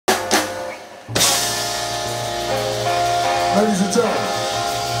Ladies and gentlemen,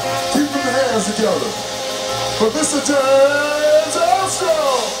 keep your hands together for Mr. James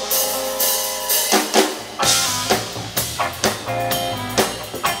Armstrong.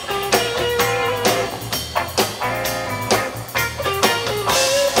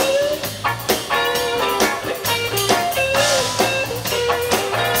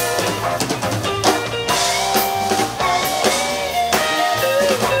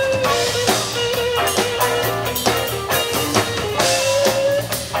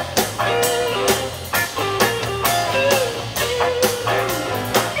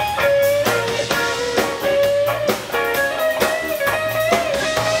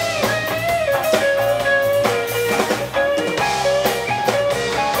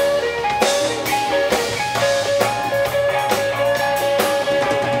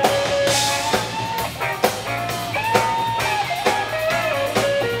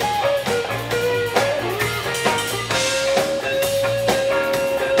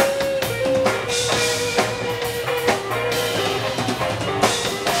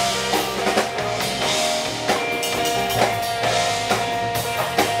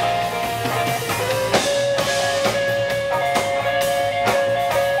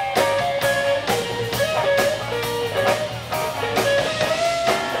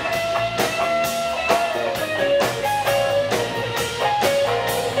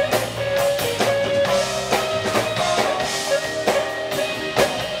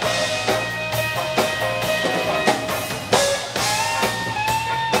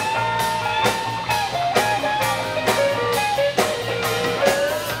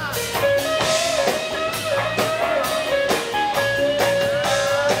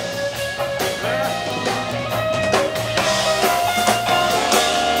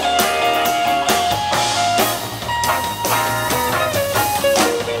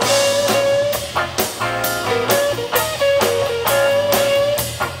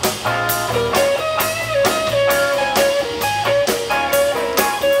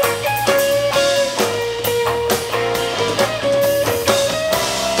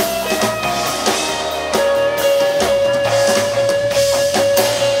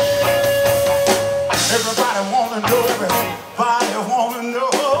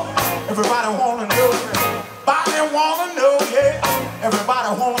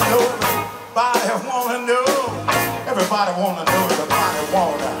 Everybody wanna know, everybody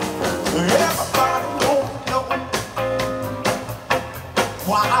wanna know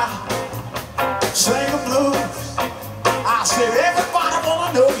why I sing the blues. I said everybody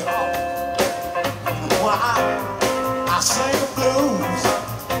wanna know, y'all, why I sing the blues.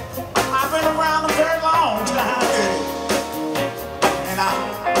 I've been around a very long time, yeah, and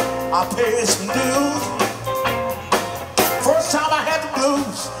I paid some dues. First time I had the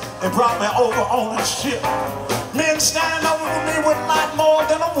blues, they brought me over on a ship. Men standing over me with like more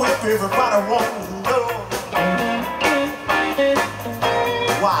than a whip. Everybody wanted to know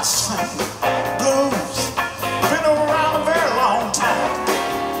why I sing blues. Been around a very long time,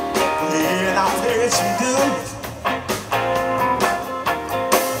 yeah, and I paid some dues.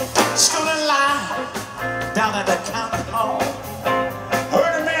 Stood in line down at the county hall.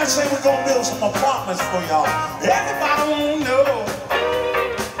 Heard a man say we're gonna build some apartments for y'all. Everybody wanna know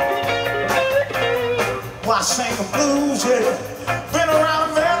why I sing the blues, yeah. Been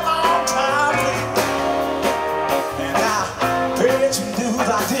around a very long time, and I paid some dues,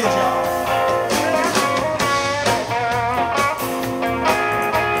 I did, y'all.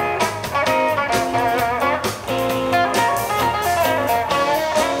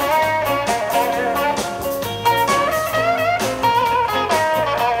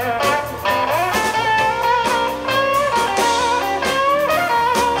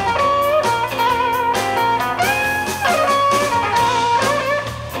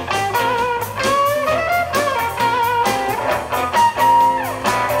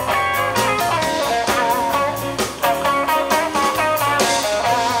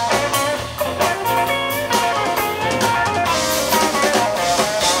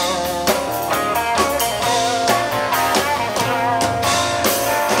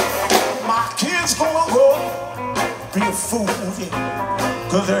 Be a fool, yeah,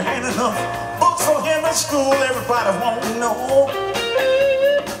 'cause they're handing up books for him at school. Everybody won't know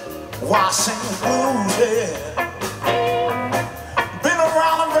why I sing the blues, yeah. Been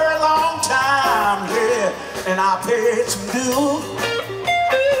around a very long time, yeah, and I paid some dues.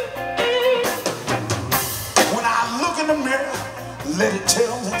 When I look in the mirror, let it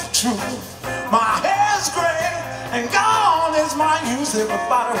tell me the truth. My hair's gray and gone is my youth.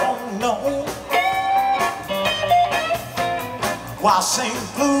 Everybody won't know why I sing the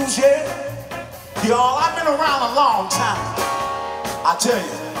blues, yeah. Y'all, I've been around a long time. I tell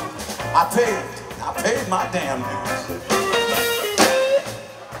you, I paid my damn dues.